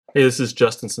Hey, this is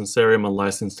Justin Sinceri. I'm a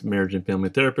licensed marriage and family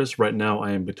therapist. Right now,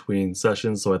 I am between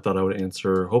sessions, so I thought I would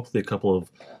answer hopefully a couple of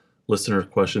listener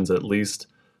questions at least.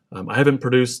 I haven't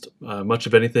produced much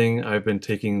of anything. I've been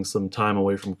taking some time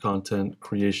away from content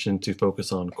creation to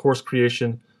focus on course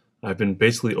creation. I've been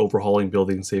basically overhauling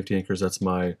Building Safety Anchors. That's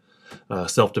my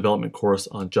self development course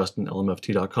on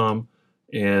justinlmft.com.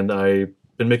 And I've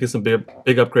been making some big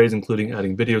upgrades, including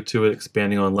adding video to it,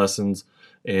 expanding on lessons,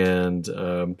 and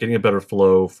getting a better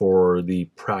flow for the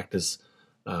practice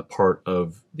part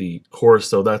of the course.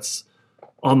 So that's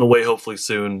on the way, hopefully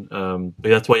soon. But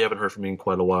that's why you haven't heard from me in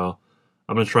quite a while.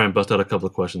 I'm going to try and bust out a couple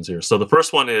of questions here. So the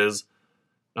first one is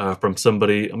from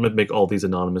somebody. I'm going to make all these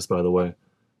anonymous, by the way.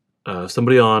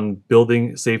 Somebody on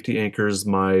Building Safety Anchors,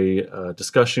 my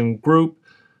discussion group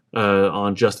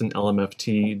on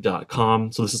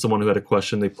justinlmft.com. So this is someone who had a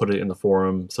question. They put it in the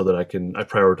forum so that I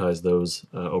prioritize those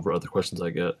over other questions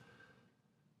I get.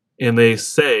 And they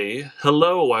say,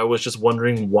 hello, I was just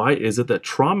wondering, why is it that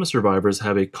trauma survivors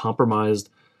have a compromised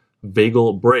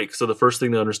vagal brake? So the first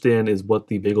thing to understand is what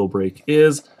the vagal brake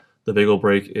is. The vagal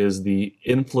brake is the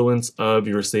influence of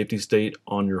your safety state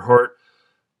on your heart,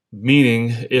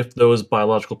 meaning if those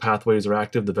biological pathways are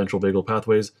active, the ventral vagal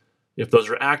pathways, if those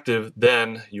are active,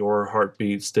 then your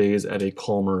heartbeat stays at a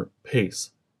calmer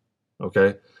pace.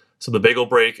 Okay? So the vagal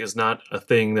brake is not a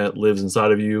thing that lives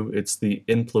inside of you. It's the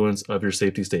influence of your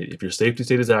safety state. If your safety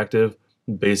state is active,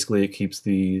 basically it keeps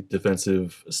the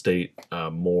defensive state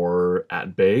more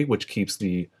at bay, which is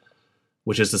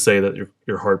to say that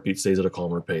your heartbeat stays at a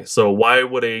calmer pace. So why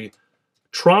would a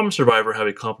trauma survivor have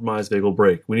a compromised vagal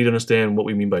brake? We need to understand what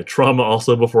we mean by trauma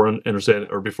also before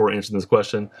answering this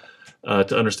question.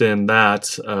 To understand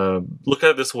that, look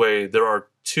at it this way: there are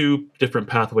two different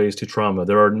pathways to trauma.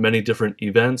 There are many different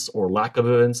events or lack of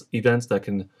events that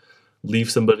can leave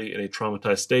somebody in a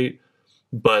traumatized state,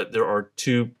 but there are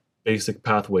two basic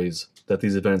pathways that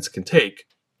these events can take,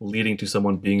 leading to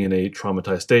someone being in a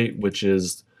traumatized state, which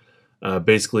is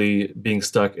basically being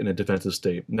stuck in a defensive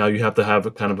state. Now, you have to have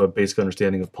a kind of a basic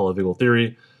understanding of polyvagal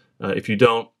theory. If you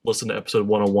don't, listen to episode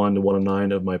 101 to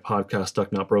 109 of my podcast,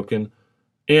 Stuck Not Broken,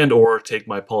 and or take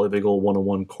my Polyvagal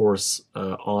 101 course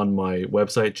on my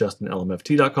website,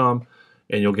 justinlmft.com,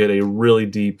 and you'll get a really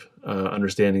deep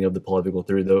understanding of the polyvagal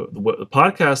theory. The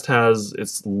podcast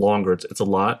it's longer. It's a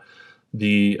lot.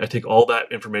 I take all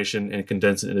that information and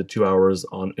condense it into 2 hours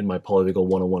in my Polyvagal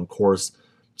 101 course.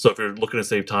 So if you're looking to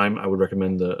save time, I would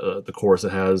recommend the course.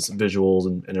 It has visuals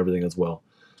and everything as well.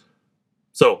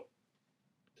 So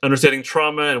understanding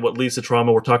trauma and what leads to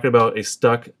trauma, we're talking about a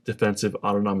stuck defensive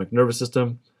autonomic nervous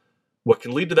system. What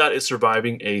can lead to that is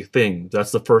surviving a thing.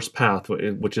 That's the first path,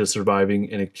 which is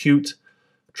surviving an acute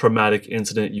traumatic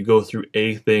incident. You go through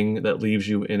a thing that leaves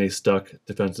you in a stuck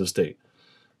defensive state.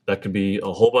 That can be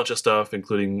a whole bunch of stuff,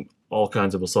 including all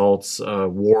kinds of assaults,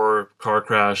 war, car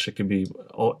crash. It can be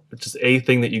just a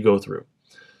thing that you go through.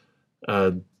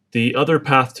 The other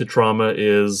path to trauma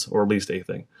is, or at least a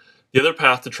thing, the other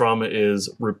path to trauma is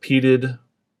repeated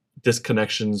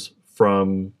disconnections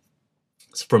from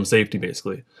safety,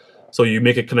 basically. So you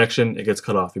make a connection, it gets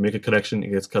cut off. You make a connection,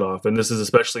 it gets cut off. And this is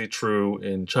especially true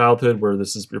in childhood, where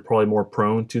you're probably more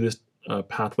prone to this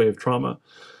pathway of trauma,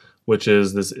 which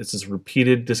is it's this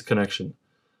repeated disconnection.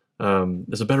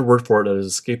 There's a better word for it that is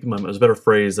escaping my mind. There's a better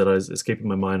phrase that is escaping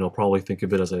my mind. I'll probably think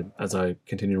of it as I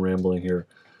continue rambling here.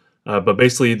 But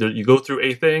basically, you go through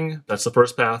a thing, that's the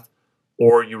first path,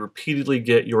 or you repeatedly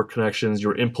get your connections,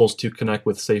 your impulse to connect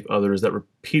with safe others, that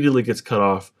repeatedly gets cut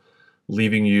off,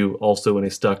 leaving you also in a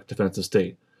stuck defensive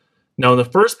state. Now, in the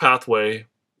first pathway,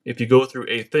 if you go through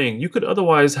a thing, you could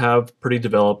otherwise have pretty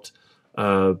developed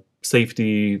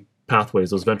safety pathways.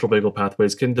 Those ventral vagal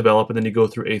pathways can develop, and then you go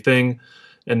through a thing,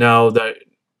 and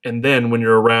then when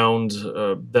you're around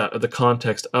the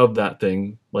context of that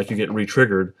thing, like you get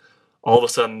re-triggered, all of a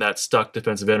sudden that stuck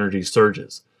defensive energy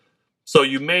surges. So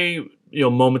you may,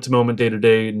 moment to moment, day to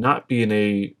day, not be in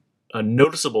a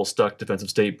noticeable stuck defensive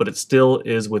state, but it still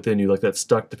is within you. Like that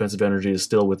stuck defensive energy is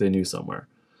still within you somewhere.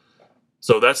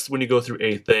 So that's when you go through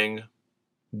a thing,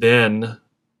 then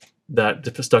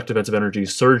that stuck defensive energy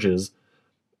surges.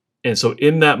 And so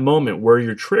in that moment where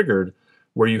you're triggered,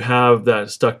 where you have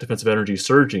that stuck defensive energy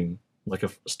surging, like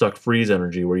a stuck freeze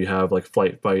energy, where you have like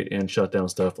flight, fight, and shutdown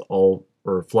stuff, or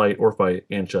flight or fight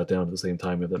and shutdown at the same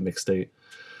time, in that mixed state.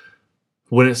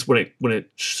 When it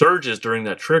surges during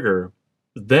that trigger,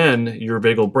 then your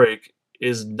vagal brake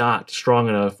is not strong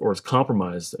enough, or it's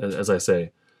compromised, as I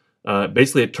say.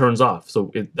 Basically, it turns off.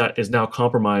 So that is now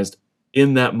compromised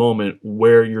in that moment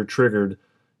where you're triggered,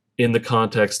 in the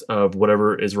context of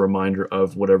whatever is a reminder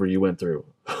of whatever you went through.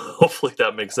 Hopefully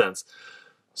that makes sense.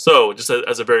 So, just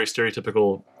as a very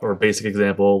stereotypical or basic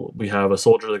example, we have a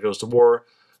soldier that goes to war.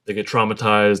 They get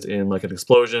traumatized in like an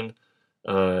explosion.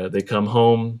 They come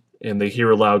home and they hear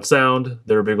a loud sound.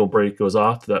 Their vagal brake goes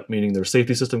off. That meaning their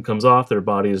safety system comes off. Their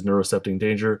body is neurocepting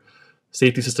danger.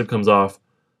 Safety system comes off.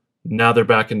 Now they're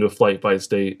back into a flight fight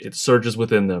state. It surges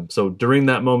within them. So during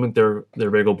that moment, their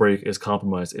vagal brake is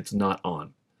compromised. It's not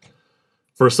on.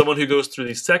 For someone who goes through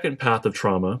the second path of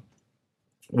trauma,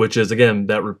 which is again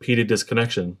that repeated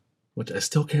disconnection, which I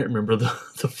still can't remember the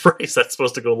phrase that's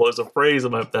supposed to go along. There's a phrase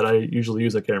that I usually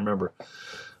use. I can't remember.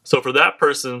 So for that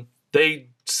person, they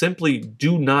simply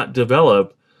do not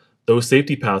develop those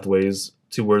safety pathways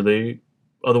to where they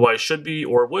otherwise should be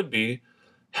or would be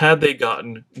had they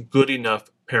gotten good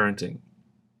enough parenting.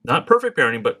 Not perfect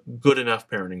parenting, but good enough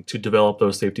parenting to develop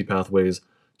those safety pathways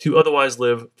to otherwise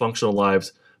live functional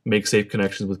lives, make safe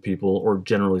connections with people, or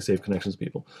generally safe connections with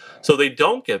people. So they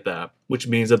don't get that, which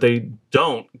means that they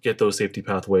don't get those safety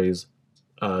pathways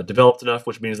developed enough,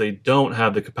 which means they don't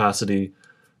have the capacity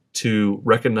to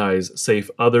recognize safe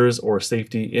others or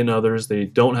safety in others. They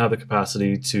don't have the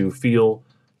capacity to feel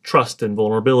trust and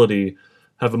vulnerability,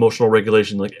 have emotional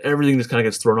regulation. Like everything just kind of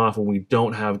gets thrown off when we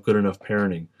don't have good enough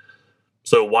parenting.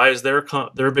 So why is their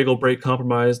vagal brake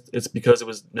compromised? It's because it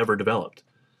was never developed.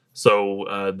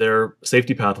 So their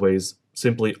safety pathways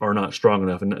simply are not strong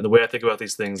enough. And the way I think about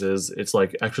these things is it's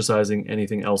like exercising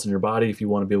anything else in your body. If you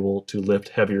want to be able to lift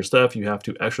heavier stuff, you have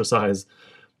to exercise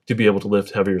to be able to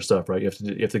lift heavier stuff, right? You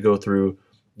have to go through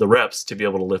the reps to be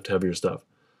able to lift heavier stuff.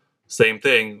 Same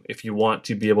thing, if you want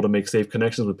to be able to make safe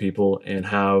connections with people and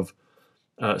have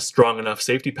strong enough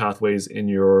safety pathways in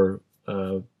your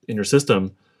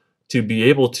system to be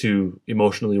able to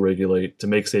emotionally regulate, to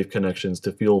make safe connections,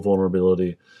 to feel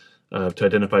vulnerability, to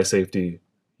identify safety,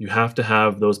 you have to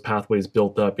have those pathways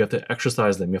built up. You have to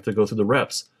exercise them. You have to go through the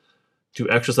reps to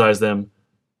exercise them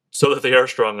so that they are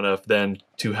strong enough then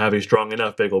to have a strong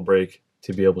enough vagal brake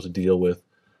to be able to deal with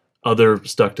other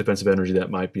stuck defensive energy that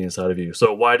might be inside of you.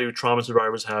 So why do trauma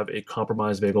survivors have a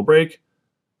compromised vagal brake?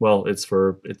 Well, it's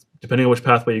depending on which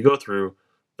pathway you go through,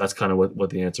 that's kind of what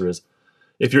the answer is.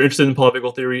 If you're interested in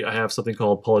polyvagal theory, I have something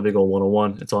called Polyvagal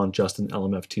 101. It's on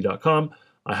justinlmft.com.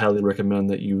 I highly recommend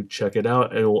that you check it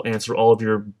out. It will answer all of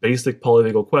your basic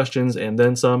polyvagal questions and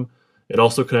then some. It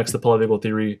also connects the polyvagal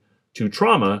theory to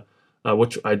trauma,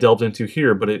 which I delved into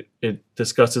here, but it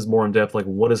discusses more in depth like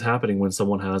what is happening when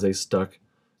someone has a stuck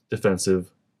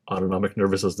defensive autonomic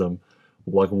nervous system,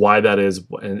 like why that is.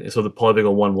 And so the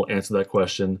polyvagal 1 will answer that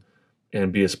question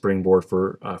and be a springboard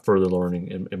for further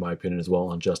learning, in my opinion, as well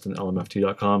on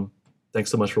justinlmft.com.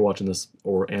 Thanks so much for watching this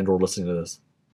or listening to this.